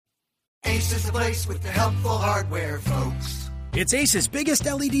Ace is the place with the helpful hardware, folks. It's Ace's biggest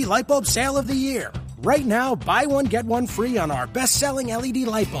LED light bulb sale of the year. Right now, buy one, get one free on our best-selling LED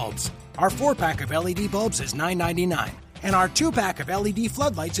light bulbs. Our 4-pack of LED bulbs is $9.99, and our 2-pack of LED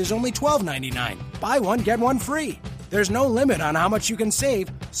floodlights is only $12.99. Buy one, get one free. There's no limit on how much you can save,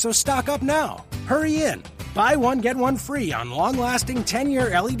 so stock up now. Hurry in. Buy one, get one free on long-lasting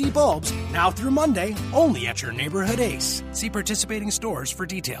 10-year LED bulbs, now through Monday, only at your neighborhood Ace. See participating stores for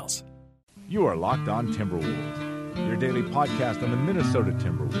details. You are Locked On Timberwolves, your daily podcast on the Minnesota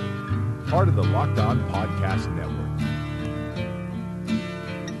Timberwolves, part of the Locked On Podcast Network.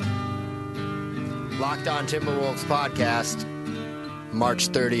 Locked On Timberwolves podcast, March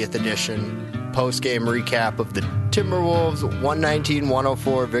 30th edition, post-game recap of the Timberwolves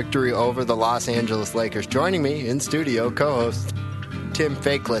 119-104 victory over the Los Angeles Lakers. Joining me in studio, co-host Tim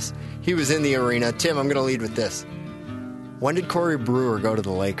Fakeless. He was in the arena. Tim, I'm going to lead with this. When did Corey Brewer go to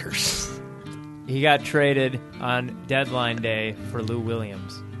the Lakers? He got traded on deadline day for Lou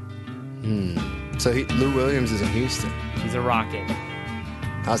Williams. So Lou Williams is in Houston. He's a Rocket.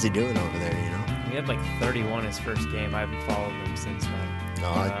 How's he doing over there, you know? He had like 31 his first game. I haven't followed him since then.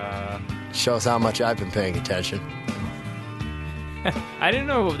 No, it shows how much I've been paying attention. I didn't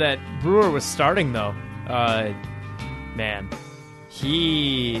know that Brewer was starting, though. Man,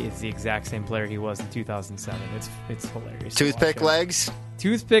 he is the exact same player he was in 2007. It's hilarious. Toothpick legs?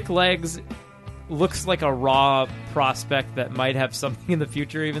 Toothpick legs. Looks like a raw prospect that might have something in the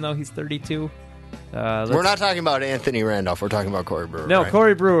future, even though he's 32. We're not talking about Anthony Randolph. We're talking about Corey Brewer. No, right?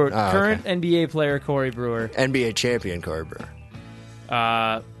 Corey Brewer. Current okay. NBA player Corey Brewer. NBA champion Corey Brewer.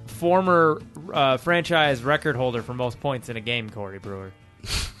 Former franchise record holder for most points in a game, Corey Brewer.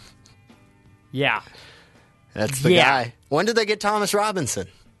 Yeah. That's the guy. When did they get Thomas Robinson?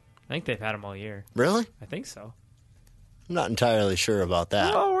 I think they've had him all year. Really? I think so. I'm not entirely sure about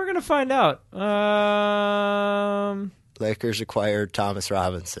that. Oh, we're going to find out. Lakers acquired Thomas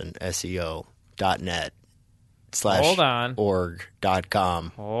Robinson, SEO.net Hold on.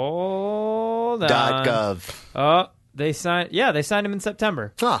 /org.com. Hold on. .gov. Oh, they signed him in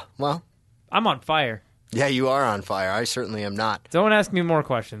September. Ah, well. I'm on fire. Yeah, you are on fire. I certainly am not. Don't ask me more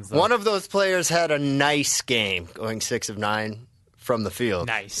questions, though. One of those players had a nice game, going 6 of 9 from the field.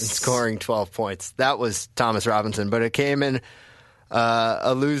 Nice. And scoring 12 points. That was Thomas Robinson, but it came in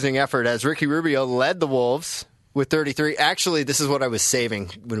a losing effort as Ricky Rubio led the Wolves with 33. Actually, this is what I was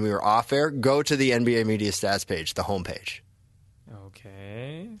saving when we were off air. Go to the NBA Media Stats page, the homepage.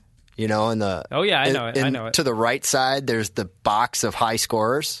 Okay. You know, in the I know it. To the right side, there's the box of high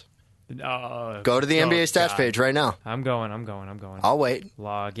scorers. Go to the NBA Stats page right now. I'm going. I'll wait.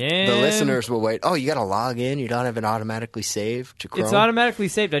 Log in. The listeners will wait. Oh, you got to log in? You don't have it automatically saved to Chrome? It's automatically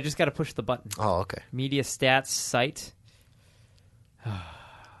saved. I just got to push the button. Oh, okay. Media Stats site. Dead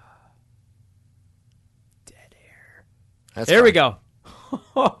air. There we go.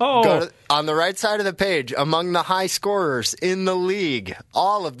 On the right side of the page, among the high scorers in the league,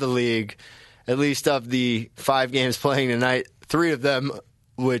 all of the league, at least of the 5 games playing tonight, 3 of them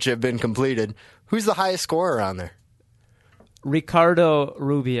which have been completed. Who's the highest scorer on there? Ricardo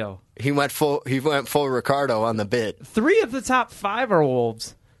Rubio. He went full Ricardo on the bid. 3 of the top 5 are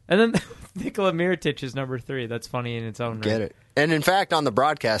Wolves. And then Nikola Mirotic is number 3. That's funny in its own right. Get it. And in fact, on the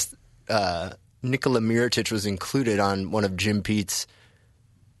broadcast, Nikola Mirotic was included on one of Jim Pete's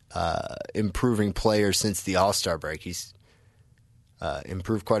improving players since the All-Star break. He's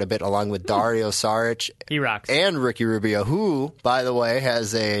improved quite a bit, along with Dario Saric. He rocks. And Ricky Rubio, who, by the way,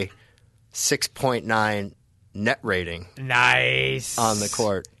 has a 6.9 net rating. Nice. On the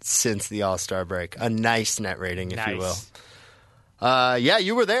court since the All-Star break. A nice net rating, if you will. Yeah,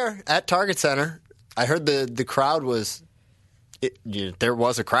 you were there at Target Center. I heard the crowd was... there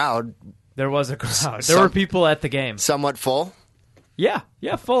was a crowd. There was a crowd. There were people at the game. Somewhat full? Yeah,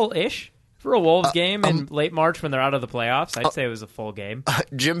 full-ish. For a Wolves game in late March when they're out of the playoffs, I'd say it was a full game.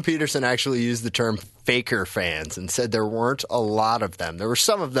 Jim Peterson actually used the term faker fans and said there weren't a lot of them. There were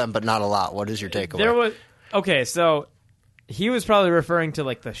some of them, but not a lot. What is your takeaway? Okay, so he was probably referring to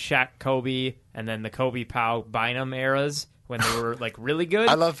like the Shaq Kobe and then the Kobe Pau Bynum eras when they were like really good.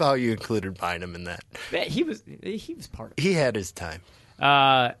 I love how you included Bynum in that. He was part of it. He had his time.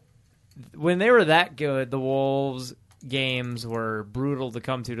 When they were that good, the Wolves games were brutal to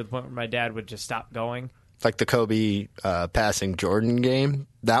come to the point where my dad would just stop going. Like the Kobe passing Jordan game,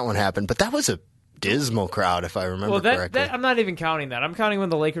 that one happened. But that was dismal crowd, if I remember Well, correctly. I'm not even counting that. I'm counting when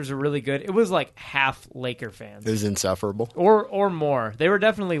the Lakers were really good. It was like half Laker fans. It was insufferable. Or more. They were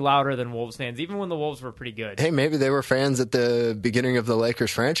definitely louder than Wolves fans, even when the Wolves were pretty good. Hey, maybe they were fans at the beginning of the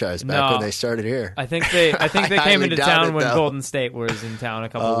Lakers franchise back when they started here. I think they came highly into doubt town it, when though. Golden State was in town a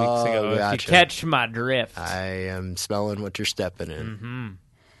couple weeks ago. Gotcha. If you catch my drift. I am smelling what you're stepping in. Mm-hmm.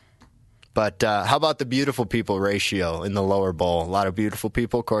 But how about the beautiful people ratio in the lower bowl? A lot of beautiful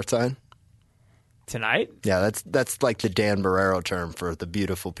people courtside? Tonight? Yeah, that's like the Dan Barrero term for the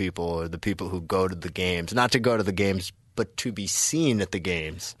beautiful people or the people who go to the games. Not to go to the games, but to be seen at the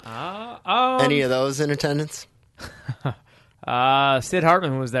games. Any of those in attendance? Sid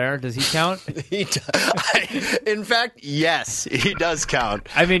Hartman was there. Does he count? In fact, yes, he does count.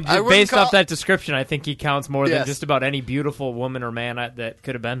 I mean, based off that description, I think he counts more than just about any beautiful woman or man that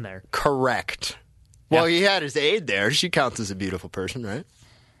could have been there. Correct. Well, he had his aide there. She counts as a beautiful person, right?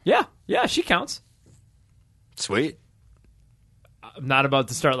 Yeah, she counts. Sweet. I'm not about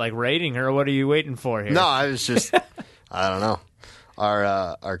to start rating her. What are you waiting for here? No, I was just, I don't know.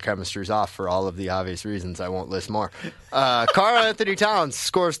 Our chemistry's off for all of the obvious reasons. I won't list more. Karl Anthony Towns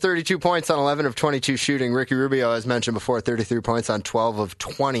scores 32 points on 11 of 22 shooting. Ricky Rubio, as mentioned before, 33 points on 12 of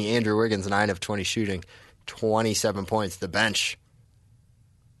 20. Andrew Wiggins, 9 of 20 shooting, 27 points. The bench,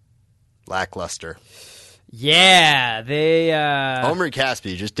 lackluster. Yeah, they... Omri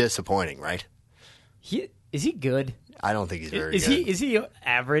Caspi, just disappointing, right? Is he good? I don't think he's very good. Is he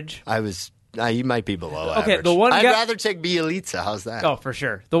average? He might be below average. The one I'd guy, rather take Bielitsa. How's that? Oh, for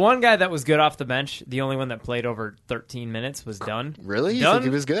sure. The one guy that was good off the bench, the only one that played over 13 minutes, was Dunn. Really? You Dunn, think he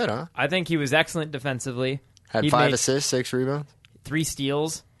was good, huh? I think he was excellent defensively. Had 5 assists, 6 rebounds. 3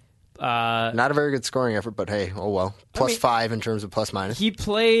 steals. Not a very good scoring effort, but hey, oh well. Plus 5 in terms of plus minus. He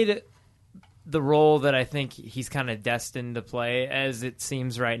played the role that I think he's kind of destined to play, as it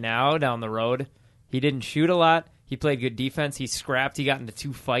seems right now down the road. He didn't shoot a lot. He played good defense. He scrapped. He got into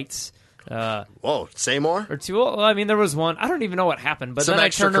 2 fights. Whoa, say more? Or 2. Well, I mean, there was one. I don't even know what happened, but then I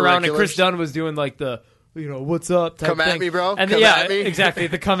turned around and Chris Dunn was doing the, what's up type Come thing. at me, bro. And come at me. Exactly.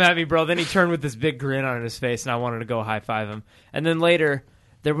 The come at me, bro. Then he turned with this big grin on his face, and I wanted to go high five him. And then later,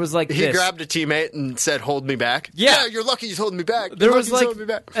 there was He grabbed a teammate and said, "Hold me back." Yeah, you're lucky he's holding me back. There was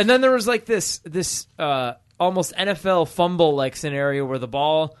and then there was this almost NFL fumble scenario where the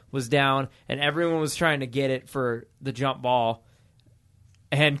ball was down and everyone was trying to get it for the jump ball.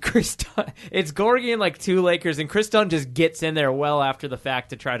 And Chris Dunn, it's Gorgie and 2 Lakers, and Chris Dunn just gets in there well after the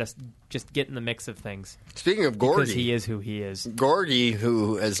fact to try to just get in the mix of things. Speaking of Gorgie, because he is who he is. Gorgie,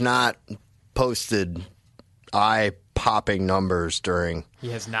 who has not posted eye-popping numbers during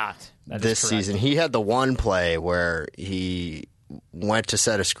he has not this season. He had the one play where he went to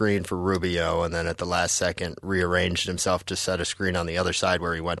set a screen for Rubio and then at the last second rearranged himself to set a screen on the other side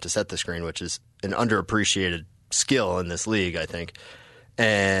where he went to set the screen, which is an underappreciated skill in this league, I think.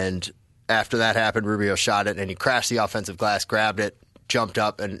 And after that happened, Rubio shot it and he crashed the offensive glass, grabbed it, jumped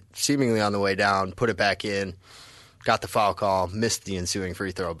up, and seemingly on the way down, put it back in, got the foul call, missed the ensuing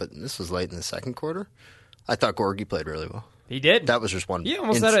free throw. But this was late in the second quarter. I thought Gorgie played really well. He did. That was just one. He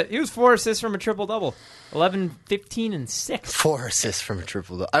almost had he was 4 assists from a triple-double. 11, 15, and 6. 4 assists from a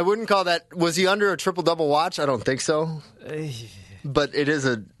triple-double. I wouldn't call that... Was he under a triple-double watch? I don't think so. But it is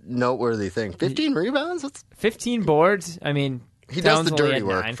a noteworthy thing. 15 rebounds? 15 boards. I mean... He Towns does the dirty only had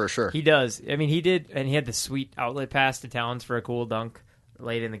work, 9. for sure. He does. I mean, he did, and he had the sweet outlet pass to Towns for a cool dunk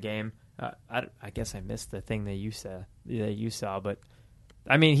late in the game. I guess I missed the thing that you saw, but...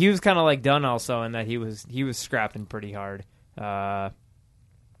 I mean, he was kind of like Dunn also in that he was scrapping pretty hard. Yeah,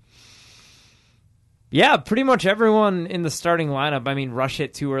 pretty much everyone in the starting lineup. I mean, Rush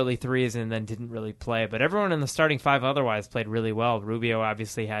hit 2 early threes and then didn't really play, but everyone in the starting 5 otherwise played really well. Rubio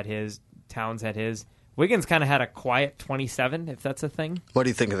obviously had his. Towns had his. Wiggins kind of had a quiet 27, if that's a thing. What do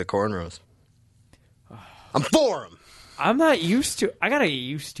you think of the cornrows? I'm for him. I'm not used to. I gotta get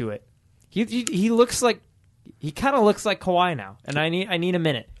used to it. He looks like. He kind of looks like Kawhi now, and I need a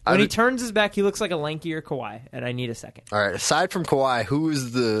minute. When he turns his back, he looks like a lankier Kawhi, and I need a second. All right, aside from Kawhi, who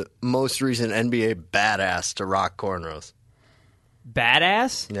is the most recent NBA badass to rock cornrows?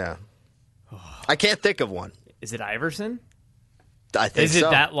 Badass? Yeah. I can't think of one. Is it Iverson? I think so. Is it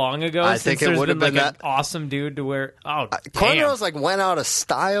that long ago? I think it would have been that an awesome dude to wear. Oh, cornrows went out of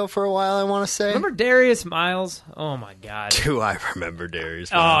style for a while. I want to say. Remember Darius Miles? Oh my god. Do I remember Darius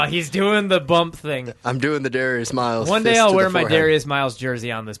Miles? Oh, he's doing the bump thing. I'm doing the Darius Miles. One day I'll wear my Darius Miles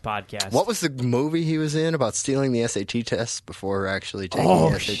jersey on this podcast. What was the movie he was in about stealing the SAT test before actually taking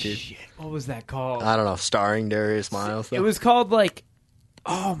the SAT? Shit. What was that called? I don't know. Starring Darius Miles. Though? It was called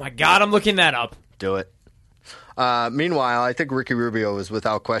oh my god, I'm looking that up. Do it. Meanwhile, I think Ricky Rubio is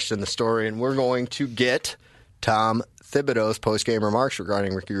without question the story, and we're going to get Tom Thibodeau's post-game remarks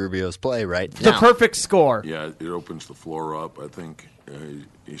regarding Ricky Rubio's play right now. The perfect score. Yeah, it opens the floor up. I think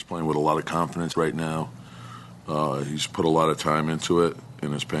he's playing with a lot of confidence right now. He's put a lot of time into it,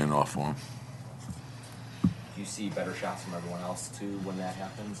 and it's paying off for him. Do you see better shots from everyone else, too, when that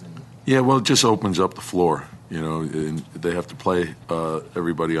happens? Yeah, well, it just opens up the floor, and they have to play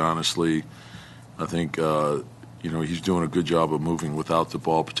everybody honestly. I think, he's doing a good job of moving without the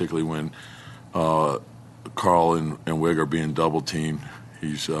ball, particularly when Carl and Wig are being double-teamed.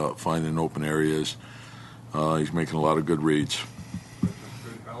 He's finding open areas. He's making a lot of good reads. Good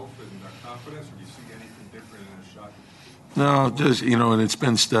health and confidence, or do you see anything different in his shot? No, just, and it's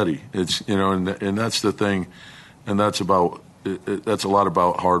been steady. It's, and that's the thing, and that's a lot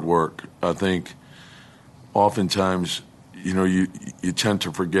about hard work. I think oftentimes, you tend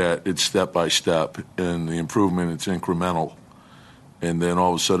to forget it's step by step, and the improvement, it's incremental. And then all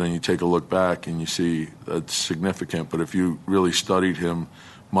of a sudden you take a look back and you see that's significant. But if you really studied him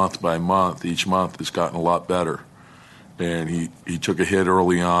month by month, each month has gotten a lot better. And he took a hit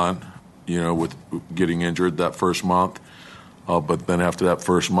early on, with getting injured that first month. But then after that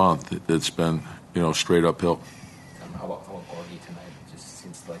first month, it's been, straight uphill. How about Gorgie tonight? It just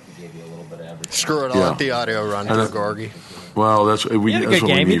seems like he gave you a little bit of everything. Screw it, I'll let the audio run to Gorgie. Well, that's what we He had a good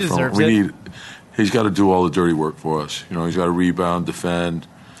game. need He deserves from him. it. He's got to do all the dirty work for us. He's got to rebound, defend.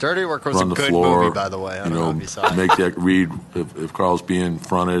 Dirty Work was run a the good floor, movie, by the way. I don't know if you saw it. Make that read if Carl's being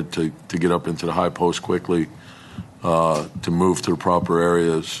fronted to get up into the high post quickly, to move to the proper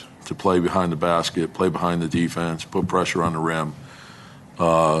areas, to play behind the basket, play behind the defense, put pressure on the rim.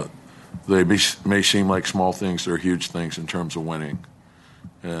 They may seem like small things, they're huge things in terms of winning.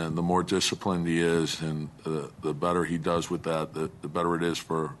 And the more disciplined he is, and the better he does with that, the better it is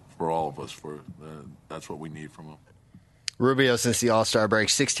for all of us. That's what we need from him. Rubio, since the All-Star break,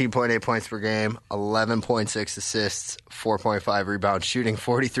 16.8 points per game, 11.6 assists, 4.5 rebounds, shooting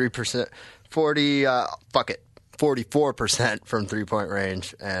 44% from three-point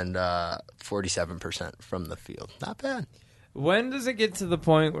range, and 47% from the field. Not bad. When does it get to the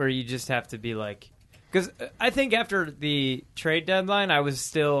point where you just have to be like... Because I think after the trade deadline, I was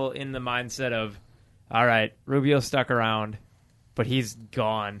still in the mindset of, all right, Rubio stuck around, but he's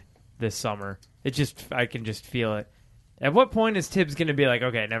gone this summer. I can just feel it. At what point is Tibbs going to be like,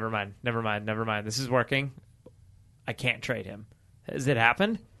 okay, never mind. This is working. I can't trade him. Has it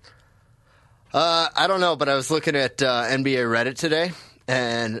happened? I don't know, but I was looking at NBA Reddit today,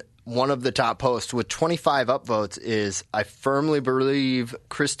 and one of the top posts with 25 upvotes is, I firmly believe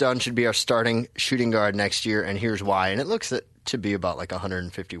Chris Dunn should be our starting shooting guard next year, and here's why. And it looks to be about like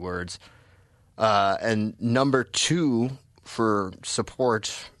 150 words. And number 2 for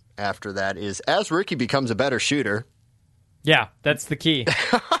support after that is, as Ricky becomes a better shooter. Yeah, that's the key.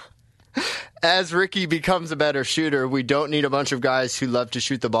 As Ricky becomes a better shooter, we don't need a bunch of guys who love to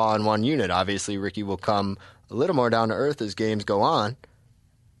shoot the ball in one unit. Obviously, Ricky will come a little more down to earth as games go on.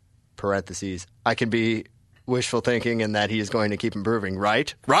 Parentheses, I can be wishful thinking in that he is going to keep improving.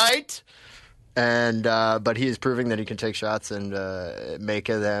 Right. And but he is proving that he can take shots and make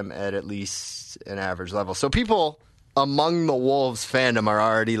them at least an average level. So people among the Wolves fandom are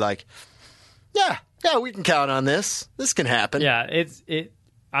already like, yeah, we can count on this. This can happen. Yeah,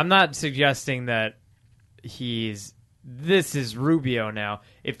 I'm not suggesting that this is Rubio now.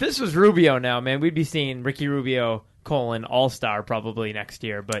 If this was Rubio now, man, we'd be seeing Ricky Rubio, All-Star probably next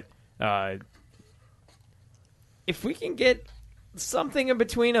year. But if we can get something in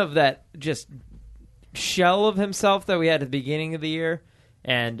between of that just shell of himself that we had at the beginning of the year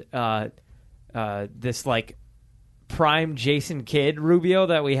and this like prime Jason Kidd Rubio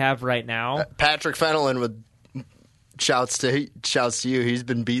that we have right now. Patrick Fenelon with shouts to you. He's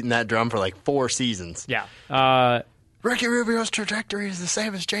been beating that drum for like 4 seasons. Yeah. Ricky Rubio's trajectory is the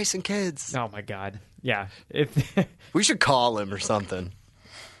same as Jason Kidd's. Oh my God. Yeah. We should call him or something.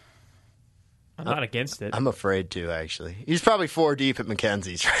 I'm not against it. I'm afraid to, actually. He's probably 4 deep at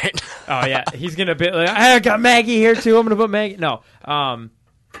Mackenzie's, right? Oh yeah. He's gonna be like, I got Maggie here too. I'm gonna put Maggie. No.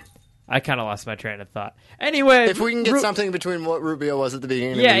 I kind of lost my train of thought. Anyway, if we can get something between what Rubio was at the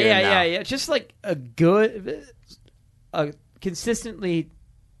beginning of the year yeah. Just like a consistently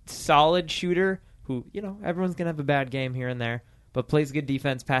solid shooter who, everyone's going to have a bad game here and there, but plays good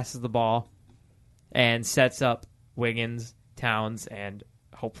defense, passes the ball, and sets up Wiggins, Towns, and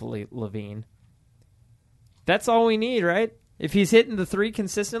hopefully Levine. That's all we need, right? If he's hitting the 3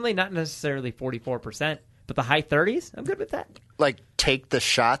 consistently, not necessarily 44%, but the high 30s, I'm good with that. Like, take the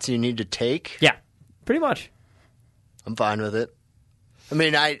shots you need to take? Yeah, pretty much. I'm fine with it. I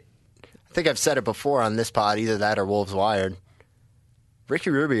mean, I I think I've said it before on this pod, either that or Wolves Wired. Ricky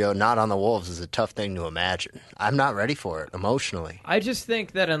Rubio not on the Wolves is a tough thing to imagine. I'm not ready for it emotionally. I just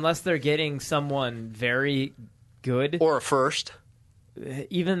think that unless they're getting someone very good, Or a first.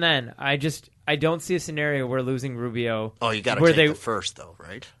 even then, I don't see a scenario where losing Rubio. Oh, you got to where take the first, though,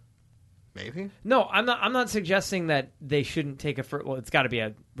 right? Maybe? No, I'm not suggesting that they shouldn't take a first. Well, it's got to be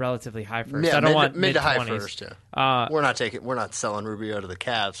a relatively high first. Yeah, I don't want mid to high 20s. first. Yeah. We're not selling Rubio to the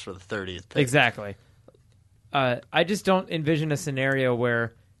Cavs for the 30th pick. Exactly. I just don't envision a scenario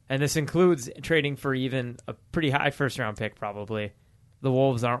where, and this includes trading for even a pretty high first-round pick probably, the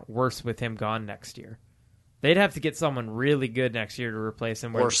Wolves aren't worse with him gone next year. They'd have to get someone really good next year to replace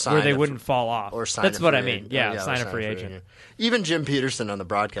him where they wouldn't fall off. Or sign That's a what free I mean. agent. Yeah, or sign a free agent. Even Jim Peterson on the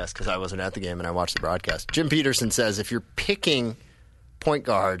broadcast, because I wasn't at the game and I watched the broadcast, Jim Peterson says if you're picking point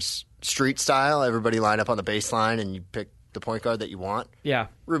guards street style, everybody line up on the baseline and you pick the point guard that you want. Yeah.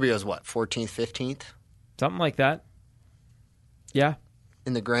 Rubio's what, 14th, 15th? Something like that. Yeah.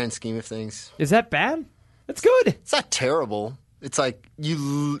 In the grand scheme of things. Is that bad? That's good. It's not terrible. It's like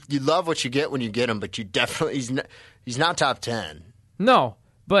you love what you get when you get him, but you definitely he's not top 10. No,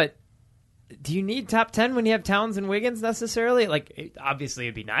 but do you need top 10 when you have Towns and Wiggins necessarily? Like, obviously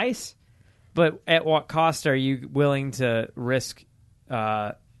it'd be nice, but at what cost are you willing to risk?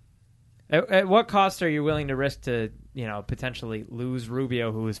 At what cost are you willing to risk to, potentially lose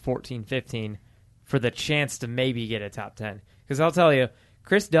Rubio, who is 14, 15, for the chance to maybe get a top 10? Because I'll tell you,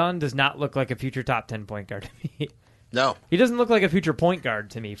 Chris Dunn does not look like a future top 10 point guard to me. No. He doesn't look like a future point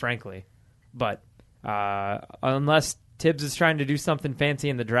guard to me, frankly. But unless Tibbs is trying to do something fancy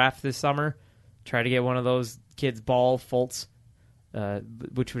in the draft this summer, try to get one of those kids, Ball, Fultz,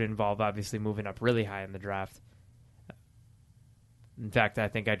 which would involve obviously moving up really high in the draft. In fact, I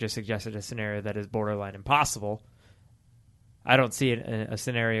think I just suggested a scenario that is borderline impossible. I don't see a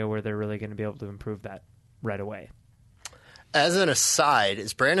scenario where they're really going to be able to improve that right away. As an aside,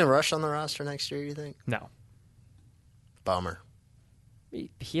 is Brandon Rush on the roster next year, you think? No. Bummer.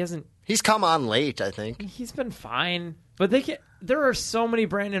 He hasn't. He's come on late, I think. He's been fine. But there are so many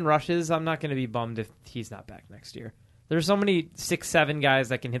Brandon Rushes, I'm not going to be bummed if he's not back next year. There's so many 6'7" guys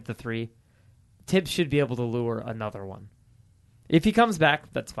that can hit the three. Tibbs should be able to lure another one. If he comes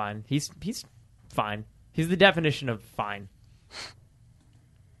back, that's fine. He's fine. He's the definition of fine.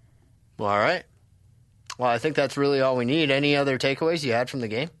 Well, all right. Well, I think that's really all we need. Any other takeaways you had from the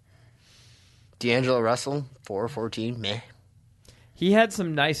game? D'Angelo Russell, 4-14, meh. He had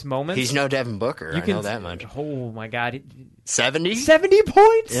some nice moments. He's no Devin Booker, I know that much. Oh, my God. 70? 70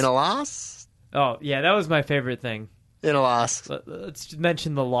 points? In a loss? Oh, yeah, that was my favorite thing. In a loss. Let's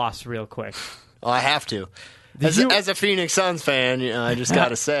mention the loss real quick. Oh, I have to. As a Phoenix Suns fan, I just got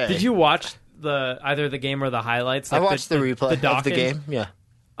to say. Did you watch either the game or the highlights? I watched the replay of the game, yeah.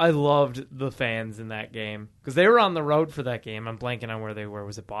 I loved the fans in that game because they were on the road for that game. I'm blanking on where they were.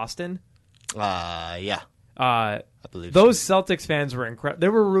 Was it Boston? Yeah. I believe those Celtics fans were incredible. They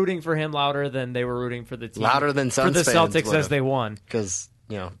were rooting for him louder than they were rooting for the team. Louder than Suns fans for the fans Celtics as they won. Because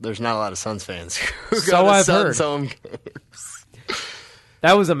there's not a lot of Suns fans who So go to I've Suns heard. home games.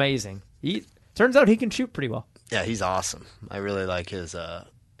 That was amazing. Turns out he can shoot pretty well. Yeah, he's awesome. I really like his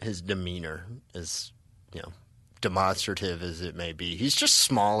demeanor, as demonstrative as it may be. He's just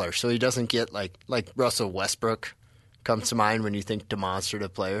smaller, so he doesn't get like Russell Westbrook comes to mind when you think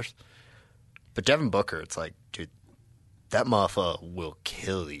demonstrative players. But Devin Booker, it's like, dude, that motherfucker will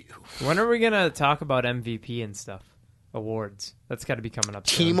kill you. When are we gonna talk about MVP and stuff? Awards. That's got to be coming up.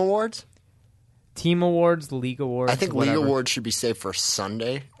 Team soon. awards? Team awards, league awards. I think whatever. league awards should be saved for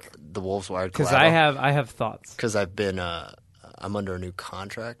Sunday. The Wolves Wired because Collateral. I have thoughts. Because I've been I'm under a new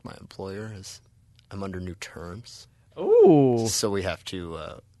contract. My employer I'm under new terms. Ooh. So we have to.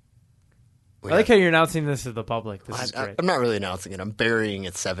 I like how you're announcing this to the public. This is great. I'm not really announcing it. I'm burying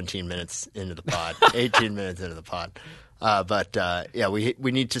it 17 minutes into the pod, 18 minutes into the pod. But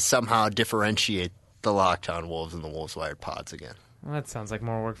we need to somehow differentiate the Locked On Wolves and the Wolves Wired pods again. Well, that sounds like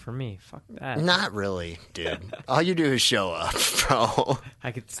more work for me. Fuck that. Not really, dude. All you do is show up, bro.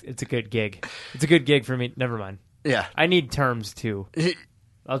 It's a good gig. It's a good gig for me. Never mind. Yeah. I need terms, too.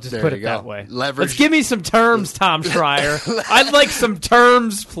 I'll just There put you it go. that way. Leverage- Let's give me some terms, Tom Schreier. I'd like some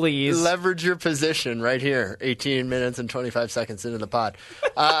terms, please. Leverage your position right here. 18 minutes and 25 seconds into the pod.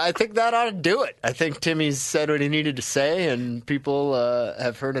 I think that ought to do it. I think Timmy's said what he needed to say, and people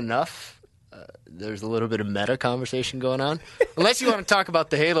have heard enough. There's a little bit of meta conversation going on. Unless you want to talk about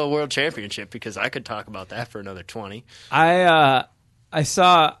the Halo World Championship, because I could talk about that for another 20. I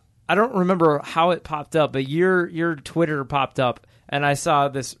saw, I don't remember how it popped up, but your Twitter popped up, and I saw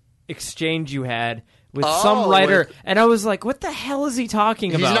this exchange you had with some writer, and I was like, "What the hell is he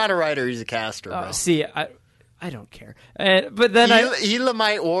talking about?" He's not a writer; he's a caster, bro. See, I don't care. But then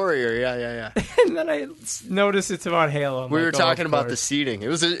Elamite Warrior, yeah. And then I noticed it's about Halo. We were talking about the seeding. It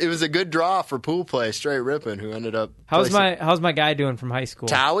was a good draw for pool play. Straight ripping. Who ended up? How's my guy doing from high school?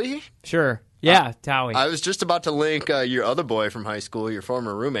 Towie? Sure. Yeah, Towie. I was just about to link your other boy from high school, your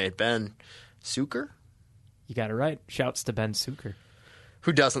former roommate Ben Suker. You got it right. Shouts to Ben Suker.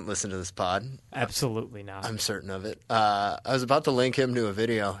 Who doesn't listen to this pod? Absolutely not. I'm certain of it. I was about to link him to a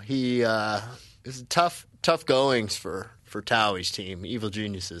video. He is tough goings for Towie's team, Evil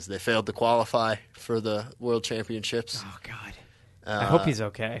Geniuses. They failed to qualify for the World Championships. Oh, God. I hope he's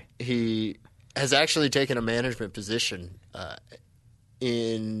okay. He has actually taken a management position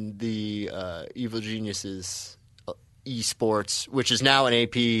in the Evil Geniuses esports, which is now an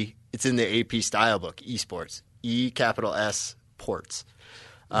AP. It's in the AP style book, esports. E-S ports.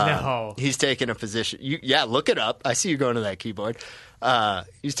 No. He's taken a position. Look it up. I see you going to that keyboard.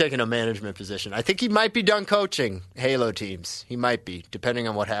 He's taking a management position. I think he might be done coaching Halo teams. He might be, depending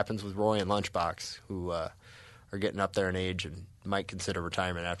on what happens with Roy and Lunchbox, who are getting up there in age and might consider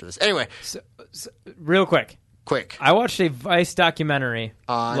retirement after this. Anyway. So, real quick. I watched a Vice documentary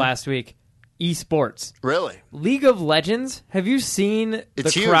last week. Esports. Really? League of Legends. Have you seen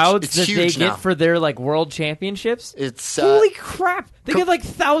the crowds that they get for their world championships? It's holy crap! They get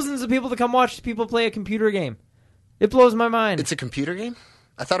thousands of people to come watch people play a computer game. It blows my mind. It's a computer game?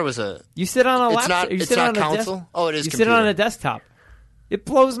 I thought it was a. You sit on a laptop. It's not console. Oh, it is. You computer. sit on a desktop. It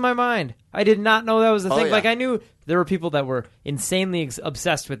blows my mind. I did not know that was a thing. Yeah. I knew there were people that were insanely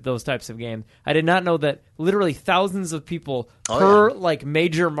obsessed with those types of games. I did not know that literally thousands of people per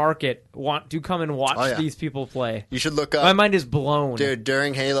major market want to come and watch these people play. You should look up. My mind is blown. Dude,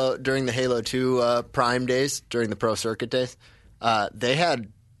 during the Halo 2 Prime days, during the Pro Circuit days, they had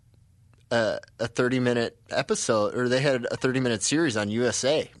a 30-minute episode, or they had a 30-minute series on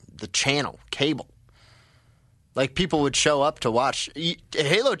USA, the channel, cable. People would show up to watch.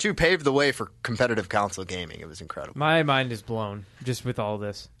 Halo 2 paved the way for competitive console gaming. It was incredible. My mind is blown just with all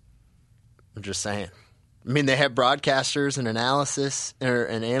this. I'm just saying. I mean, they have broadcasters and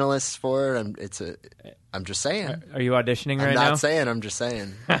analysts for it. I'm just saying. Are you auditioning right now? I'm not saying. I'm just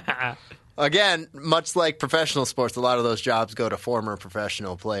saying. Again, much like professional sports, a lot of those jobs go to former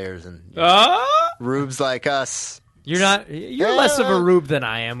professional players and rubes like us. You're less of a rube than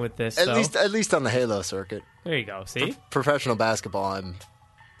I am with this. At least on the Halo circuit. There you go. See, professional basketball, I'm,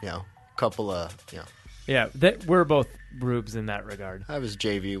 couple of, Yeah, we're both rubes in that regard. I was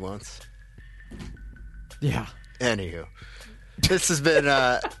JV once. Yeah. Anywho, this has been,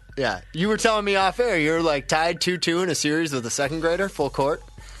 You were telling me off air you were tied 2-2 in a series with a second grader, full court.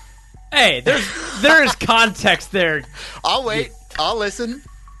 Hey, there is context there. I'll wait. I'll listen.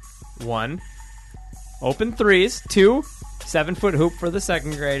 1, open threes. 2, 7-foot hoop for the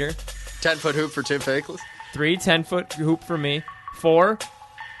second grader. 10-foot hoop for Tim Fakeless. 3, 10-foot hoop for me. 4,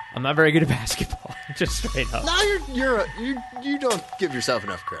 I'm not very good at basketball. Just straight up. No, you don't give yourself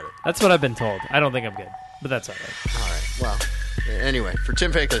enough credit. That's what I've been told. I don't think I'm good, but that's all right. All right. Well, anyway, for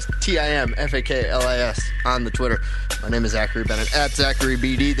Tim Fakeless, TIMFAKLIS on the Twitter. My name is Zachary Bennett at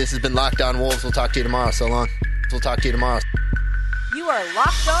ZacharyBD. This has been Locked On Wolves. We'll talk to you tomorrow. So long. We'll talk to you tomorrow. You are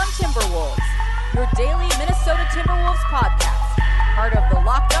Locked On Timberwolves, your daily Minnesota Timberwolves podcast, part of the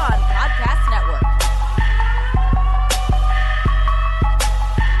Locked On Podcast Network.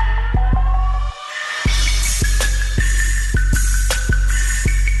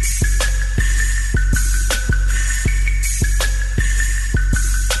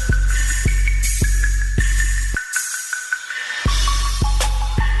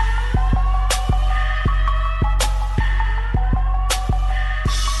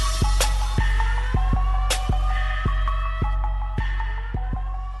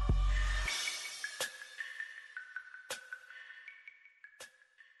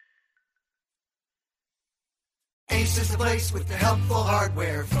 Ace is the place with the helpful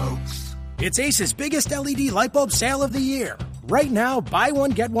hardware, folks. It's Ace's biggest LED light bulb sale of the year. Right now, buy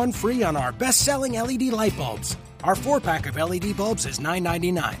one, get one free on our best-selling LED light bulbs. Our 4-pack of LED bulbs is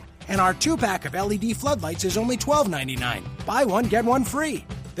 $9.99, and our 2-pack of LED floodlights is only $12.99. Buy one, get one free.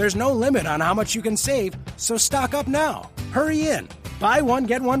 There's no limit on how much you can save, so stock up now. Hurry in. Buy one,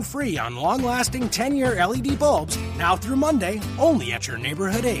 get one free on long-lasting 10-year LED bulbs now through Monday, only at your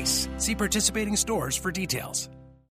neighborhood Ace. See participating stores for details.